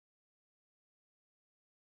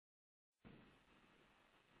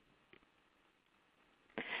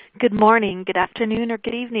Good morning, good afternoon, or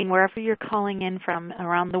good evening, wherever you're calling in from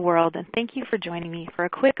around the world, and thank you for joining me for a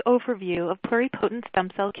quick overview of pluripotent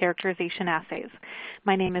stem cell characterization assays.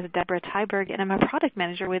 My name is Deborah Tyberg, and I'm a product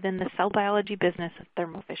manager within the cell biology business of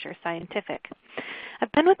Thermo Fisher Scientific.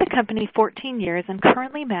 I've been with the company 14 years and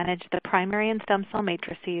currently manage the primary and stem cell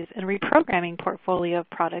matrices and reprogramming portfolio of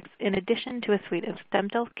products in addition to a suite of stem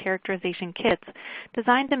cell characterization kits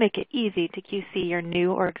designed to make it easy to QC your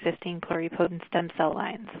new or existing pluripotent stem cell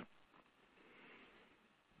lines.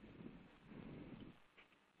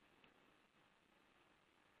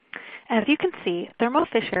 As you can see, Thermo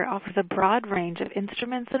Fisher offers a broad range of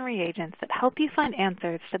instruments and reagents that help you find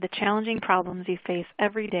answers to the challenging problems you face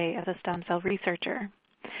every day as a stem cell researcher.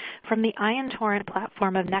 From the Ion Torrent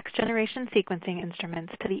platform of next-generation sequencing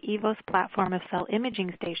instruments to the EVOS platform of cell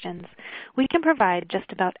imaging stations, we can provide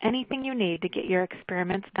just about anything you need to get your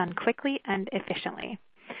experiments done quickly and efficiently.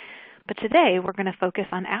 But today, we're going to focus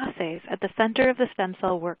on assays at the center of the stem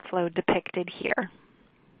cell workflow depicted here.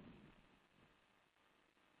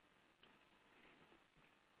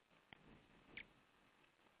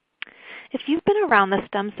 If you've been around the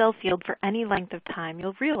stem cell field for any length of time,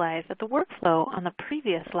 you'll realize that the workflow on the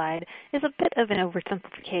previous slide is a bit of an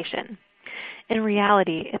oversimplification. In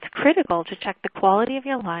reality, it's critical to check the quality of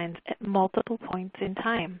your lines at multiple points in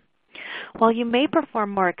time. While you may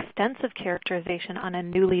perform more extensive characterization on a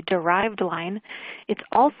newly derived line, it's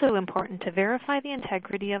also important to verify the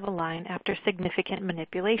integrity of a line after significant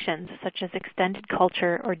manipulations, such as extended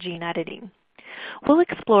culture or gene editing. We'll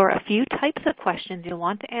explore a few types of questions you'll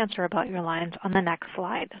want to answer about your lines on the next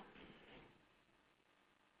slide.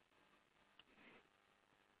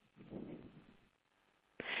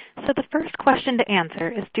 So the first question to answer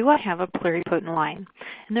is, do I have a pluripotent line?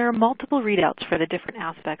 And there are multiple readouts for the different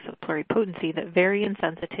aspects of pluripotency that vary in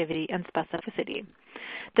sensitivity and specificity.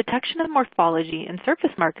 Detection of morphology and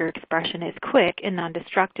surface marker expression is quick and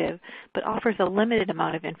non-destructive, but offers a limited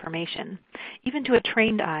amount of information. Even to a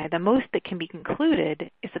trained eye, the most that can be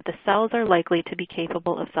concluded is that the cells are likely to be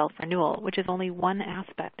capable of self-renewal, which is only one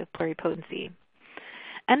aspect of pluripotency.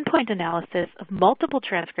 Endpoint analysis of multiple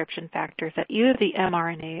transcription factors at either the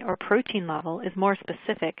mRNA or protein level is more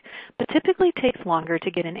specific, but typically takes longer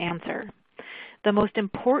to get an answer. The most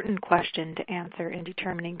important question to answer in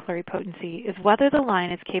determining pluripotency is whether the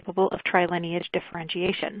line is capable of trilineage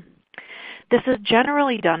differentiation. This is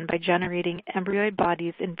generally done by generating embryoid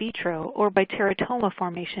bodies in vitro or by teratoma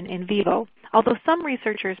formation in vivo, although some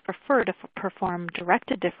researchers prefer to perform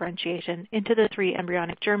directed differentiation into the 3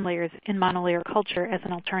 embryonic germ layers in monolayer culture as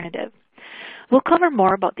an alternative. We'll cover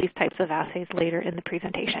more about these types of assays later in the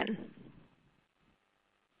presentation.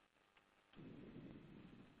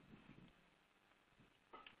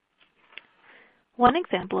 One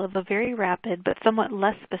example of a very rapid but somewhat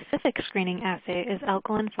less specific screening assay is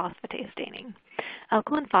alkaline phosphatase staining.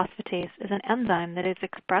 Alkaline phosphatase is an enzyme that is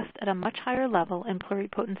expressed at a much higher level in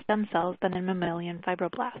pluripotent stem cells than in mammalian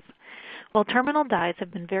fibroblasts. While terminal dyes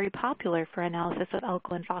have been very popular for analysis of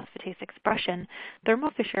alkaline phosphatase expression,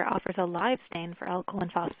 Thermo Fisher offers a live stain for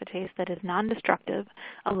alkaline phosphatase that is non-destructive,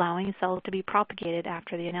 allowing cells to be propagated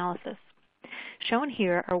after the analysis. Shown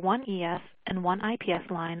here are one ES and one iPS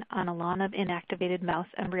line on a lawn of inactivated mouse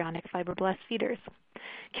embryonic fibroblast feeders.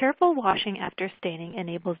 Careful washing after staining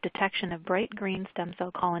enables detection of bright green stem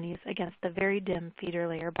cell colonies against the very dim feeder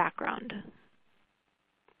layer background.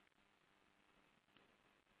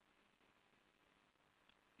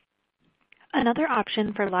 Another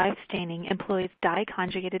option for live staining employs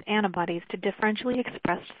dye-conjugated antibodies to differentially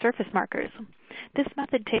express surface markers. This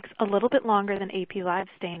method takes a little bit longer than AP live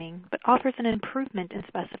staining, but offers an improvement in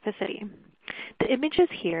specificity. The images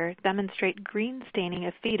here demonstrate green staining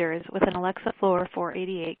of feeders with an Alexa Fluor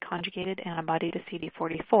 488 conjugated antibody to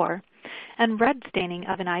CD44, and red staining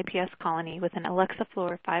of an iPS colony with an Alexa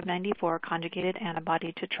Fluor 594 conjugated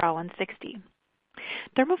antibody to TRA160.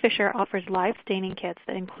 Thermo Fisher offers live staining kits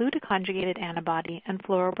that include a conjugated antibody and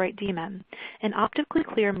fluorobright DMEM, an optically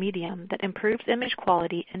clear medium that improves image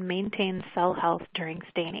quality and maintains cell health during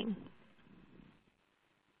staining.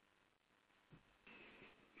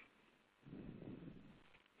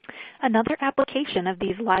 Another application of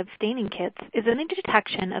these live staining kits is in the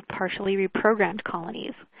detection of partially reprogrammed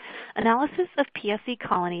colonies. Analysis of PSC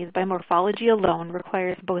colonies by morphology alone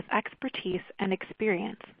requires both expertise and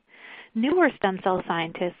experience. Newer stem cell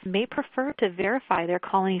scientists may prefer to verify their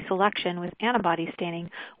colony selection with antibody staining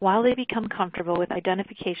while they become comfortable with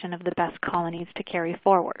identification of the best colonies to carry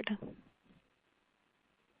forward.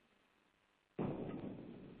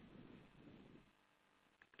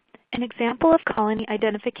 An example of colony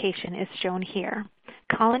identification is shown here.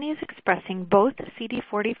 colonies expressing both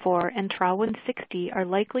CD44 and Tra160 are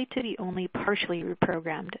likely to be only partially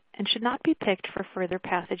reprogrammed and should not be picked for further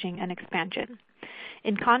passaging and expansion.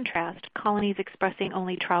 In contrast, colonies expressing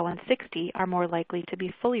only Tra160 are more likely to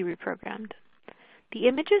be fully reprogrammed. The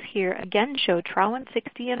images here again show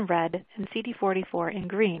Tra160 in red and CD44 in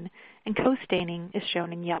green, and co-staining is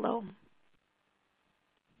shown in yellow.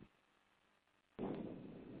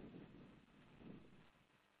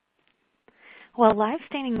 While live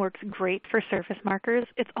staining works great for surface markers,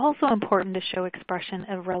 it's also important to show expression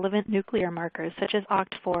of relevant nuclear markers such as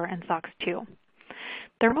OCT4 and SOX2.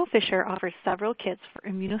 Thermo Fisher offers several kits for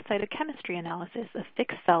immunocytochemistry analysis of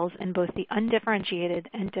fixed cells in both the undifferentiated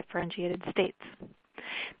and differentiated states.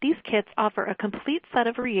 These kits offer a complete set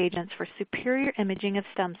of reagents for superior imaging of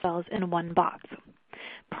stem cells in one box.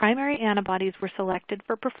 Primary antibodies were selected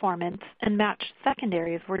for performance, and matched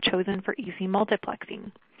secondaries were chosen for easy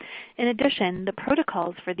multiplexing. In addition, the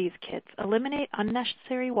protocols for these kits eliminate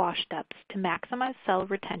unnecessary wash steps to maximize cell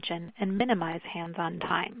retention and minimize hands-on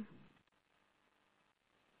time.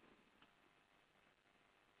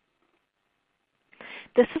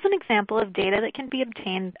 This is an example of data that can be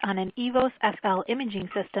obtained on an EVOS FL imaging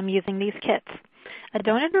system using these kits. A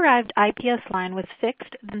donor-derived IPS line was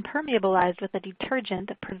fixed, then permeabilized with a detergent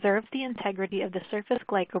that preserves the integrity of the surface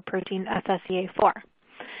glycoprotein SSEA4.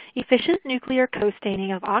 Efficient nuclear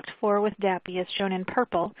co-staining of OCT4 with DAPI is shown in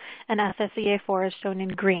purple, and SSEA4 is shown in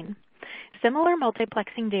green. Similar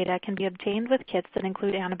multiplexing data can be obtained with kits that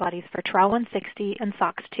include antibodies for Tra160 and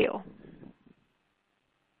SOX2.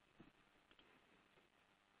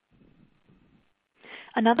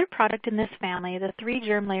 Another product in this family, the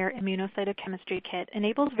 3-germ layer immunocytochemistry kit,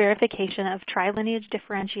 enables verification of trilineage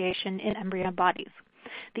differentiation in embryo bodies.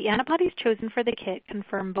 The antibodies chosen for the kit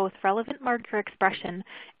confirm both relevant marker expression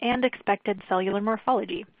and expected cellular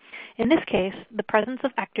morphology. In this case, the presence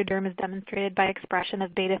of ectoderm is demonstrated by expression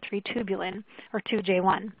of beta-3 tubulin, or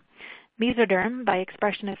 2J1, mesoderm by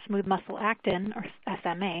expression of smooth muscle actin, or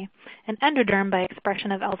SMA, and endoderm by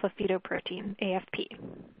expression of alpha-fetoprotein, AFP.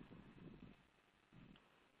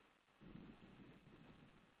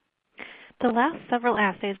 The last several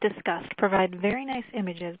assays discussed provide very nice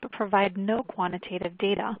images but provide no quantitative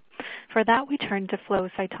data. For that, we turn to flow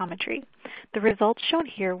cytometry. The results shown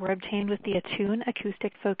here were obtained with the Attune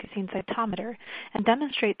acoustic focusing cytometer and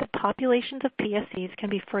demonstrate that populations of PSCs can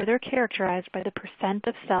be further characterized by the percent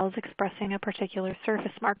of cells expressing a particular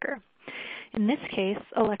surface marker. In this case,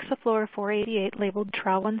 Alexaflor 488 labeled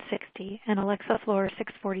Tra160 and Alexaflor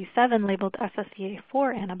 647 labeled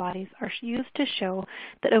SSEA4 antibodies are used to show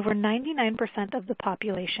that over 99% of the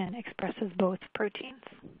population expresses both proteins.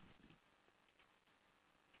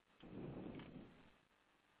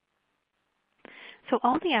 So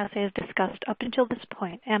all the assays discussed up until this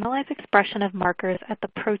point analyze expression of markers at the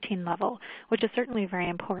protein level, which is certainly very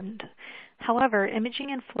important. However,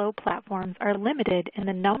 imaging and flow platforms are limited in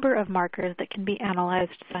the number of markers that can be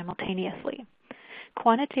analyzed simultaneously.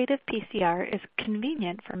 Quantitative PCR is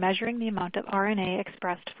convenient for measuring the amount of RNA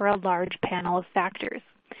expressed for a large panel of factors.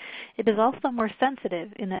 It is also more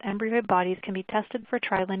sensitive in that embryo bodies can be tested for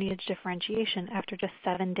trilineage differentiation after just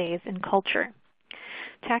 7 days in culture.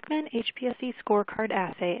 TACMAN HPSC scorecard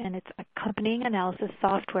assay and its accompanying analysis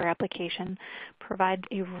software application provides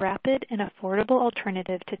a rapid and affordable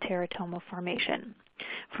alternative to teratoma formation.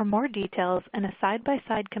 For more details and a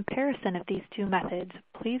side-by-side comparison of these two methods,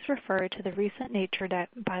 please refer to the recent Nature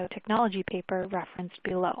Biotechnology paper referenced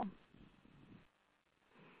below.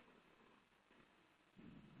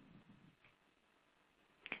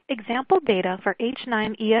 Example data for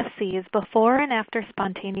H9 ESCs before and after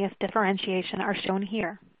spontaneous differentiation are shown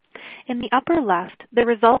here. In the upper left, the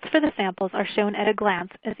results for the samples are shown at a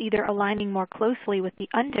glance as either aligning more closely with the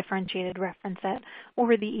undifferentiated reference set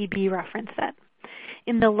or the EB reference set.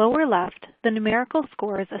 In the lower left, the numerical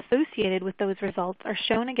scores associated with those results are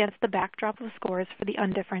shown against the backdrop of scores for the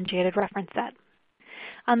undifferentiated reference set.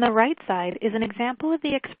 On the right side is an example of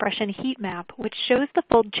the expression heat map, which shows the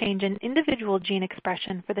fold change in individual gene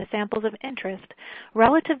expression for the samples of interest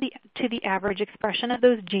relative to the average expression of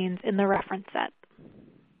those genes in the reference set.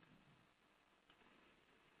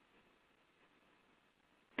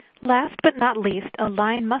 Last but not least, a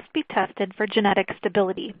line must be tested for genetic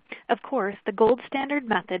stability. Of course, the gold standard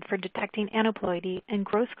method for detecting aneuploidy and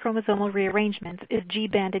gross chromosomal rearrangements is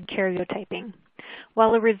G-banded karyotyping.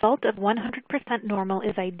 While a result of 100% normal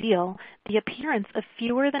is ideal, the appearance of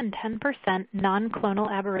fewer than 10%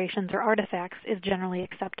 non-clonal aberrations or artifacts is generally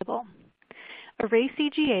acceptable. Array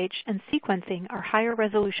CGH and sequencing are higher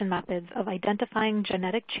resolution methods of identifying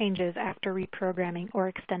genetic changes after reprogramming or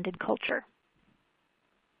extended culture.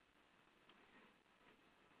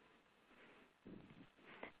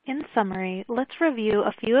 In summary, let's review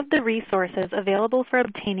a few of the resources available for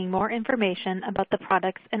obtaining more information about the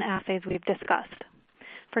products and assays we've discussed.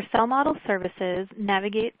 For cell model services,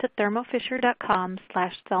 navigate to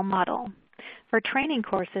thermofisher.com/cellmodel. For training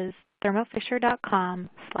courses,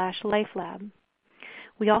 thermofisher.com/lifelab.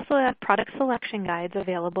 We also have product selection guides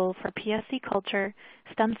available for PSC culture,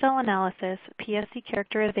 stem cell analysis, PSC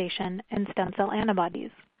characterization, and stem cell antibodies.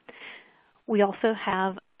 We also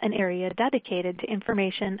have an area dedicated to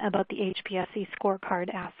information about the iPSC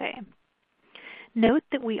scorecard assay. Note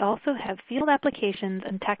that we also have field applications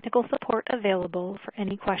and technical support available for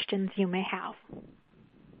any questions you may have.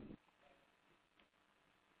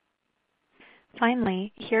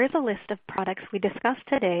 Finally, here is a list of products we discussed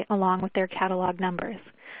today along with their catalog numbers.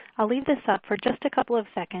 I'll leave this up for just a couple of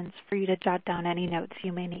seconds for you to jot down any notes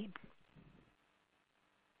you may need.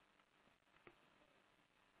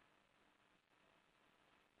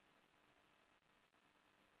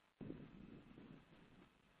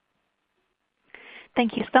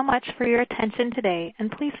 Thank you so much for your attention today, and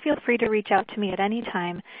please feel free to reach out to me at any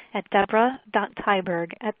time at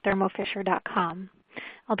deborah.tyberg@thermofisher.com.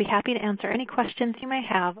 I'll be happy to answer any questions you may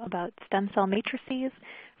have about stem cell matrices,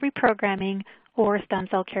 reprogramming, or stem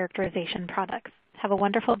cell characterization products. Have a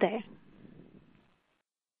wonderful day.